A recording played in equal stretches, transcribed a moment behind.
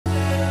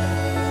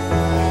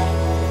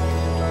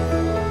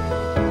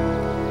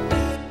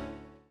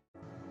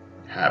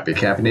Happy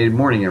caffeinated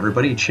morning,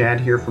 everybody. Chad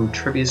here from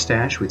Trivia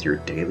Stash with your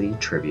daily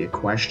trivia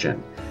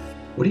question.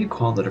 What do you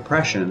call the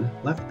depression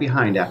left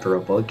behind after a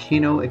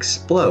volcano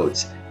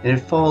explodes and it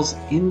falls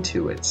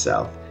into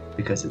itself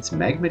because its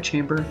magma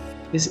chamber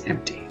is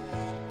empty?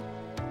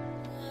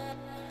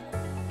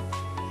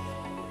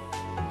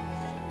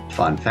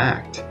 Fun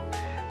fact: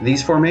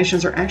 these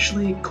formations are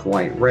actually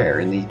quite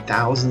rare. In the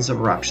thousands of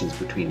eruptions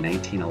between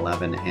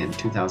 1911 and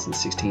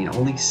 2016,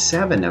 only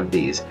 7 of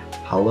these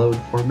hollowed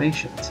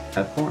formations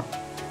have formed.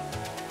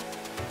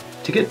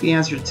 To get the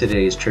answer to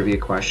today's trivia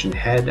question,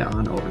 head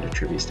on over to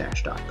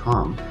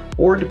triviastash.com,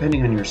 or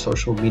depending on your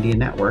social media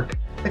network,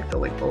 click the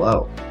link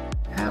below.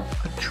 Have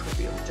a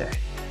trivial day.